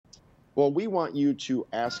Well, we want you to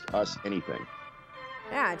ask us anything.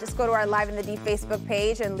 Yeah, just go to our Live in the D Facebook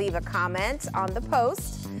page and leave a comment on the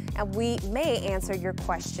post, and we may answer your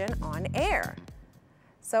question on air.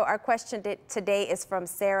 So our question today is from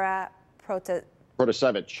Sarah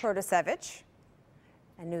Protasevich.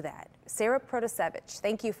 I knew that. Sarah Protasevich,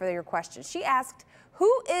 thank you for your question. She asked,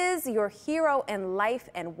 who is your hero in life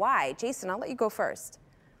and why? Jason, I'll let you go first.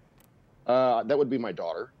 That would be my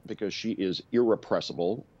daughter, because she is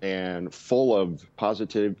irrepressible and full of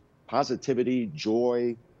positivity,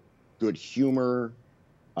 joy, good humor,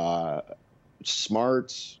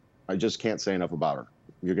 smart. I just can't say enough about her.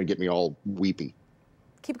 You're going to get me all weepy.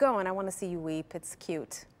 Keep going. I want to see you weep. It's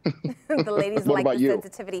cute. The ladies What like about the you?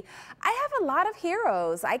 sensitivity. I have a lot of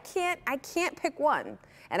heroes. I can't pick one.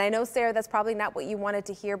 And I know, Sarah, that's probably not what you wanted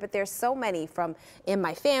to hear, but there's so many, from in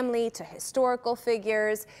my family to historical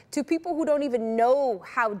figures to people who don't even know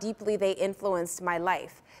how deeply they influenced my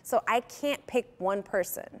life. So I can't pick one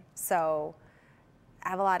person. So I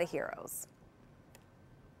have a lot of heroes.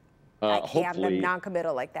 I'm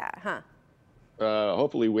non-committal like that, huh?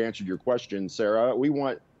 Hopefully we answered your question, Sarah. We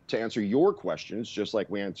want to answer your questions just like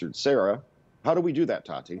we answered Sarah. How do we do that,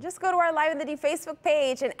 Tati? Just go to our Live in the D Facebook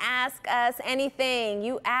page and ask us anything.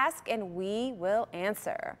 You ask and we will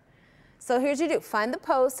answer. So here's what you do. Find the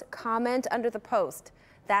post, comment under the post.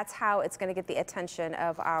 That's how it's going to get the attention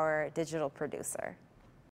of our digital producer.